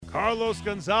Carlos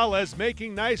Gonzalez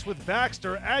making nice with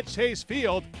Baxter at Chase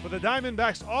Field, but the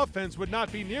Diamondbacks offense would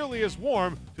not be nearly as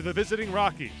warm to the visiting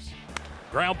Rockies.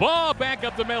 Ground ball back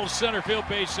up the middle, center field,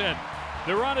 base hit.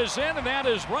 The run is in, and that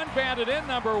is run batted in,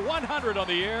 number 100 on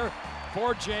the year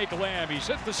for Jake Lamb. He's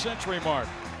hit the century mark.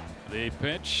 The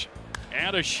pitch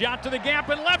and a shot to the gap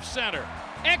in left center.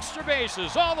 Extra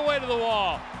bases all the way to the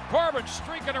wall. Corbin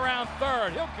streaking around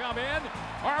third. He'll come in.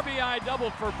 RBI double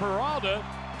for Peralta.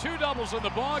 2 doubles in the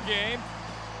ball game,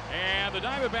 and the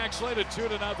Diamondbacks led it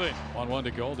 2-0. 1-1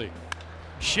 to Goldie.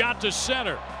 Shot to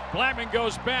center. Blackman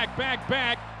goes back.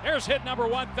 There's hit number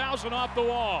 1,000 off the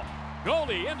wall.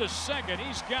 Goldie into second.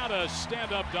 He's got a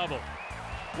stand-up double.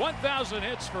 1,000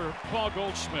 hits for Paul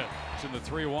Goldschmidt. It's in the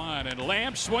 3-1, and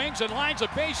Lamb swings and lines a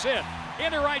base hit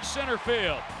into right center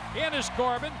field. In is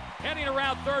Corbin, heading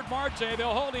around third. Marte,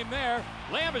 they'll hold him there.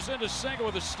 Lamb is into second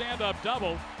with a stand-up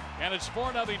double. And it's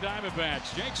 4-0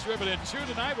 Diamondbacks. Jake's driven in 2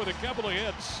 tonight with a couple of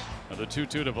hits. The 2-2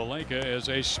 to Valenka is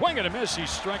a swing and a miss. He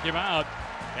struck him out.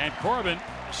 And Corbin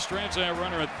strands that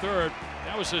runner at third.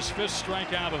 That was his 5th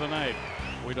strikeout of the night.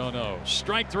 We don't know.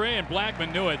 Strike 3, and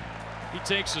Blackman knew it. He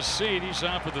takes a seat. He's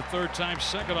out for the 3rd time.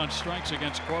 Second on strikes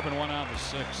against Corbin. 1 out of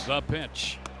the 6th. The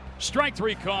pitch. Strike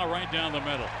 3 call right down the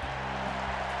middle.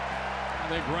 I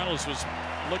think Reynolds was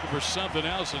looking for something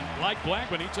else, and like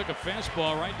Blackman, he took a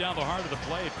fastball right down the heart of the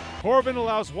plate. Corbin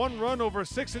allows 1 run over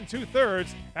 6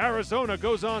 2/3. Arizona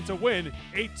goes on to win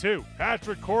 8-2.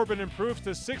 Patrick Corbin improves to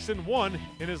 6-1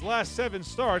 in his last 7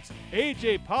 starts.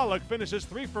 A.J. Pollock finishes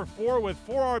 3 for 4 with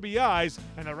 4 RBIs,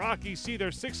 and the Rockies see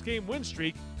their 6-game win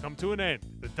streak come to an end.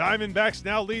 The Diamondbacks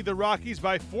now lead the Rockies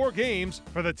by 4 games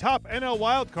for the top NL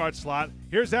wildcard slot.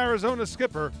 Here's Arizona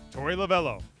skipper Torey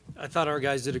Lovullo. I thought our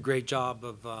guys did a great job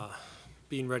of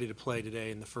being ready to play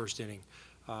today in the first inning.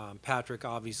 Patrick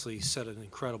obviously set an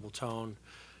incredible tone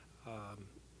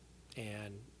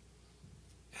and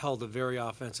held a very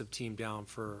offensive team down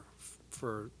for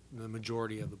the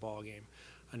majority of the ball game.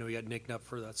 I know he got nicked up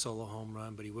for that solo home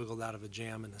run, but he wiggled out of a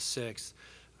jam in the 6th.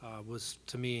 Was,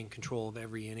 to me, in control of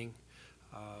every inning,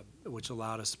 which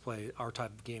allowed us to play our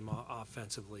type of game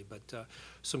offensively. But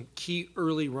some key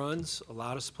early runs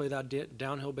allowed us to play that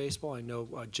downhill baseball. I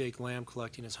know Jake Lamb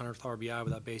collecting his 100th RBI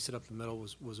with that base hit up the middle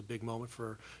was a big moment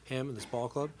for him and this ball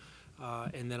club.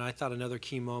 And then I thought another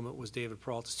key moment was David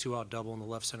Peralta's 2-out double in the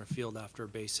left center field after a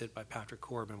base hit by Patrick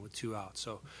Corbin with 2 outs.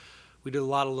 So we did a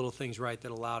lot of little things right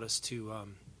that allowed us to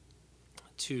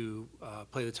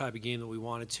play the type of game that we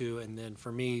wanted to. And then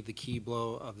for me, the key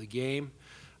blow of the game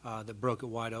that broke it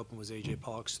wide open was A.J.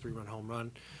 Pollock's 3-run home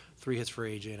run, 3 hits for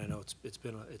A.J. And I know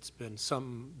it's been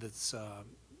something that's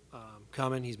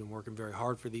coming. He's been working very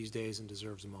hard for these days and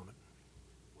deserves a moment.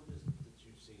 What is it that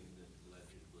you've seen that led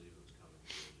you to believe it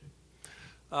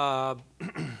was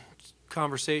coming?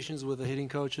 Conversations with the hitting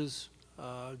coaches,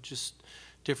 just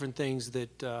different things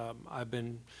that I've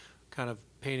been kind of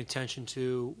paying attention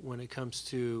to when it comes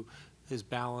to his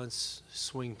balance,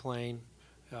 swing plane,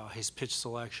 his pitch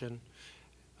selection.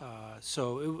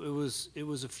 So it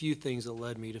was a few things that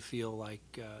led me to feel like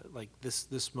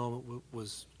this moment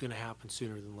was going to happen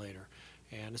sooner than later.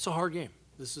 And it's a hard game.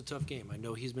 This is a tough game. I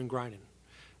know he's been grinding,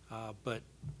 but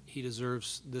he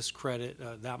deserves this credit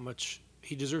that much.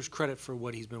 He deserves credit for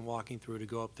what he's been walking through to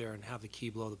go up there and have the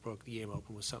key blow that broke the game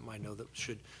open was something I know that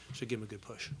should give him a good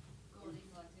push. Goldie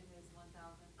collected his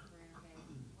 1,000th career game.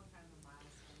 What kind of a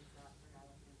milestone is that for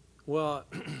Alabama? Well,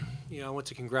 I went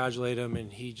to congratulate him,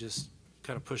 and he just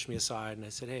kind of pushed me aside, and I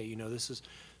said, hey, it's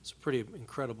a pretty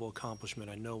incredible accomplishment.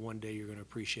 I know one day you're going to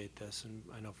appreciate this, and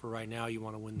I know for right now you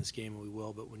want to win this game, and we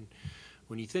will, but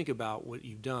when you think about what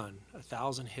you've done,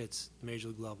 1,000 hits at the major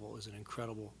league level is an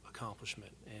incredible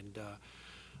accomplishment. And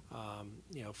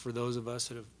for those of us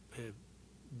that have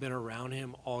been around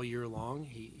him all year long,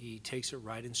 he takes it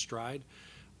right in stride,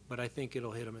 but I think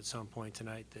it'll hit him at some point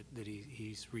tonight that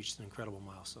he's reached an incredible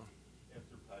milestone.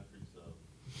 After Patrick's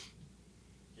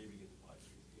game against the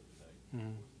Padres the other night, Mm-hmm.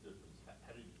 what was the difference?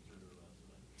 How did you turn it around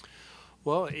tonight?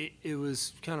 Well, it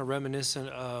was kind of reminiscent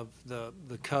of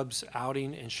the Cubs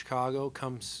outing in Chicago.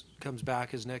 Comes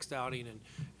back his next outing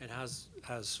and has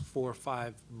 4 or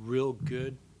 5 real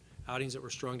good outings that were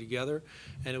strung together,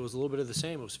 and it was a little bit of the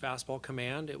same. It was fastball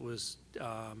command. It was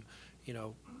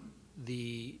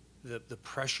the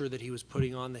pressure that he was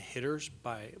putting on the hitters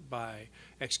by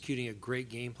executing a great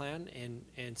game plan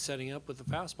and setting up with a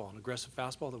fastball, an aggressive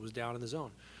fastball that was down in the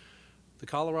zone. The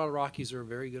Colorado Rockies are a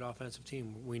very good offensive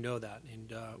team. We know that.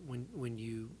 And when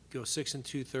you go 6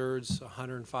 2/3,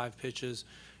 105 pitches,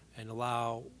 and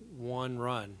allow 1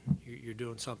 run, you're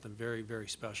doing something very, very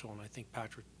special. And I think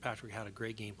Patrick had a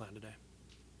great game plan today.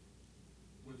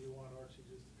 Would you want Archie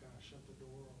just to kind of shut the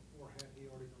door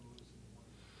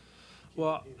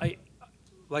Well,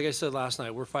 like I said last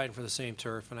night, we're fighting for the same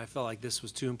turf, and I felt like this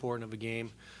was too important of a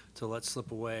game to let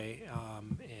slip away.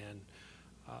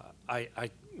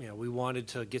 We wanted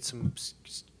to get some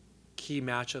key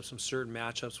matchups, some certain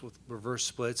matchups with reverse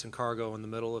splits and Cargo in the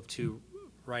middle of two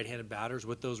right-handed batters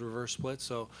with those reverse splits.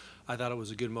 So I thought it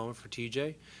was a good moment for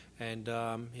TJ, and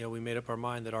we made up our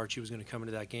mind that Archie was going to come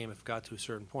into that game if it got to a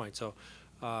certain point. So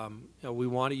we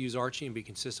want to use Archie and be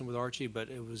consistent with Archie, but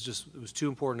it was too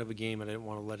important of a game, and I didn't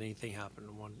want to let anything happen.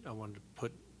 I wanted to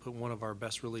put one of our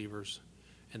best relievers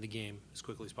in the game as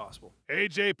quickly as possible.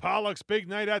 A.J. Pollock's big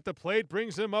night at the plate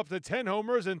brings him up to 10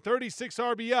 homers and 36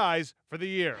 RBIs for the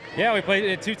year. Yeah, we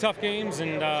played 2 tough games,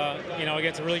 and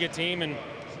against a really good team, and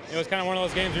it was kind of one of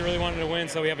those games we really wanted to win,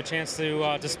 so we have a chance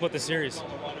to split the series.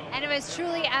 And it was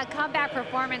truly a comeback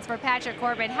performance for Patrick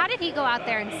Corbin. How did he go out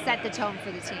there and set the tone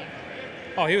for the team?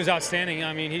 Oh, he was outstanding.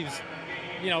 I mean, he's,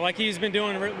 like he's been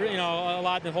doing, a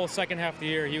lot in the whole second half of the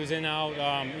year. He was in out,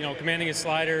 commanding his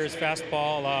slider, his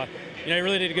fastball. He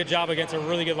really did a good job against a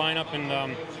really good lineup.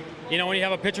 And, when you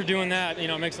have a pitcher doing that,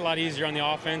 it makes it a lot easier on the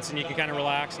offense, and you can kind of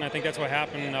relax. And I think that's what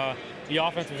happened. The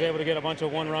offense was able to get a bunch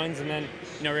of 1 runs, and then,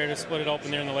 we were able to split it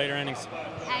open there in the later innings.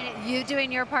 And you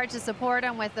doing your part to support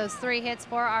him with those 3 hits,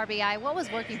 4 RBI. What was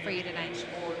working for you tonight?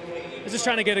 I was just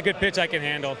trying to get a good pitch I can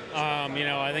handle.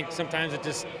 I think sometimes it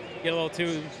just get a little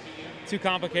too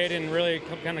complicated, and really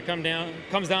kind of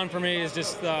comes down for me is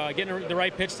just getting the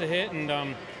right pitch to hit, and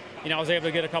I was able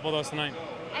to get a couple of those tonight.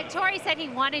 And Torrey said he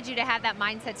wanted you to have that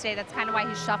mindset today. That's kind of why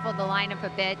he shuffled the lineup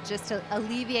a bit, just to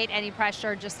alleviate any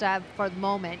pressure just for the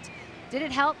moment. Did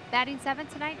it help batting 7th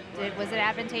tonight? Was it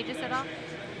advantageous at all?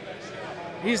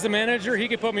 He's the manager. He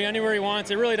can put me anywhere he wants.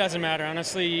 It really doesn't matter.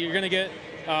 Honestly, you're going to get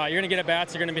at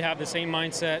bats. You're going to have the same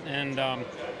mindset, and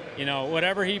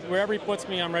wherever he puts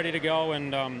me, I'm ready to go.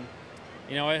 And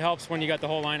it helps when you got the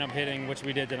whole lineup hitting, which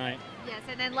we did tonight. Yes,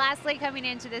 and then lastly, coming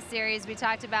into this series, we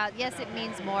talked about, yes, it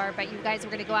means more, but you guys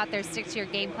were going to go out there, stick to your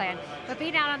game plan. But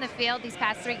being out on the field these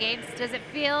past 3 games, does it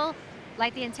feel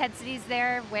like the intensity's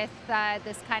there with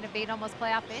this kind of being almost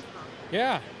playoff baseball?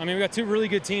 Yeah, I mean, we got 2 really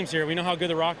good teams here. We know how good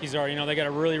the Rockies are. They got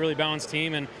a really, really balanced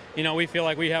team, and we feel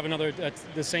like we have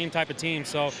the same type of team.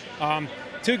 So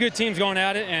 2 good teams going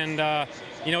at it, and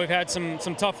we've had some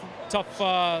tough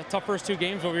first 2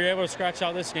 games, but we were able to scratch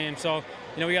out this game. So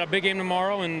we got a big game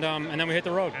tomorrow, and then we hit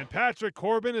the road. And Patrick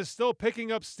Corbin is still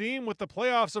picking up steam with the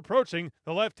playoffs approaching.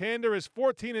 The left-hander is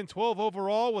 14-12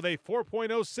 overall with a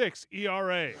 4.06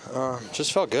 ERA.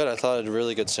 Just felt good. I thought I had a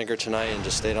really good sinker tonight and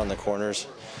just stayed on the corners.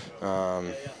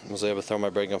 Was able to throw my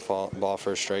breaking ball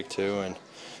for a strike too, and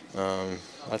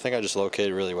I think I just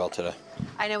located really well today.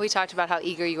 I know we talked about how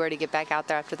eager you were to get back out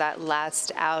there after that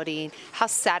last outing. How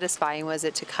satisfying was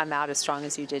it to come out as strong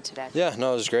as you did today? Yeah,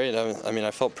 no, it was great. I mean,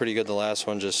 I felt pretty good the last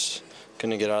one, just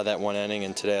couldn't get out of that 1 inning,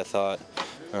 and today I thought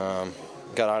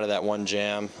got out of that 1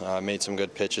 jam, made some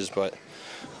good pitches, but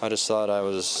I just thought I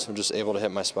was just able to hit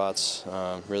my spots,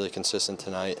 really consistent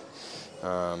tonight,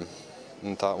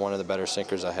 and thought one of the better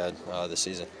sinkers I had this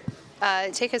season.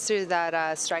 Take us through that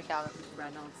strikeout of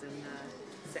Reynolds in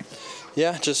 6th.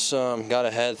 Yeah, just got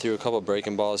ahead, threw a couple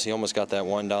breaking balls. He almost got that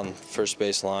one down first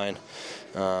base line,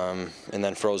 and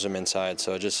then froze him inside.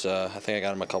 So just, I think I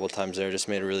got him a couple times there. Just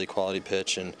made a really quality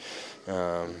pitch, and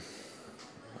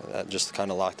that just kind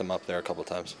of locked him up there a couple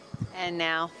times. And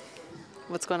now,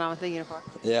 what's going on with the uniform?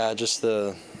 Yeah, just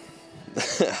the.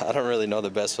 I don't really know the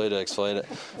best way to explain it.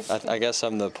 I guess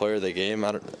I'm the player of the game.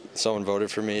 Someone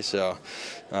voted for me, so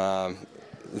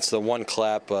it's the One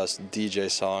Clap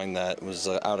DJ song that was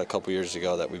out a couple years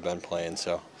ago that we've been playing.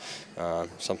 So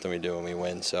something we do when we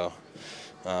win. So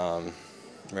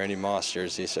Randy Moss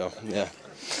jersey. So yeah.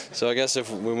 So I guess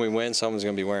when we win, someone's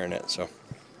gonna be wearing it. So.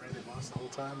 Randy Moss the whole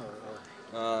time,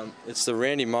 or? It's the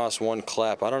Randy Moss One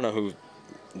Clap. I don't know who.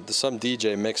 Some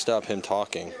DJ mixed up him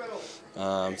talking.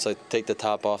 It's like take the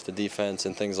top off the defense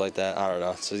and things like that. I don't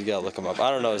know. So you gotta look him up. I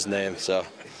don't know his name, so.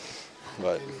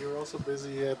 But you're also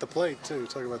busy at the plate too.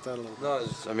 Talk about that a little bit. No,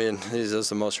 I mean he's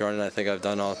the most running I think I've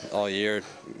done all year,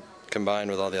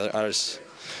 combined with all the other. I just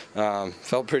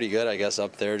felt pretty good, I guess,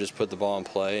 up there. Just put the ball in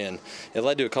play, and it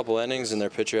led to a couple innings, and their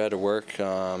pitcher had to work.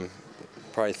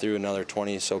 Probably threw another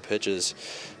 20 so pitches.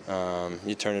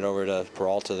 You turn it over to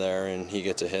Peralta there, and he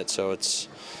gets a hit. So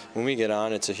when we get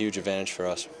on, it's a huge advantage for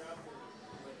us.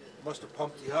 Must have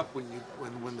pumped you up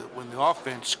when the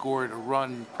offense scored a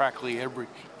run practically every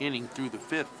inning through the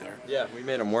 5th there. Yeah, we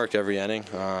made him work every inning.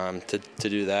 To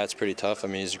do that, it's pretty tough. I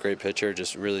mean, he's a great pitcher,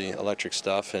 just really electric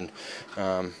stuff, and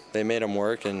they made him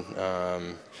work. And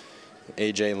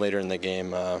AJ later in the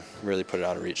game really put it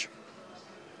out of reach.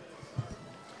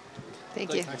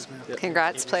 Thank you. Thanks, man.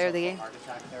 Congrats, player of the game.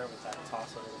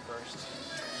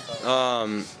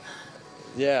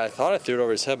 Yeah, I thought I threw it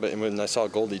over his head, but when I saw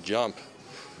Goldie jump,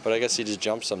 but I guess he just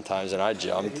jumped sometimes, and I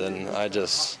jumped, and I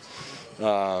just,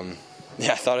 yeah,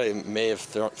 I thought I may have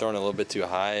thrown it a little bit too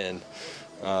high, and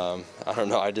I don't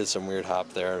know, I did some weird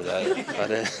hop there that I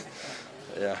didn't,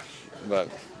 yeah, but.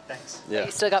 Thanks. Yeah.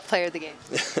 You still got player of the game.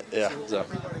 Yeah. So.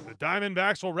 The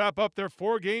Diamondbacks will wrap up their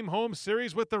 4-game home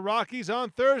series with the Rockies on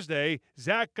Thursday.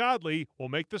 Zach Godley will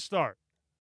make the start.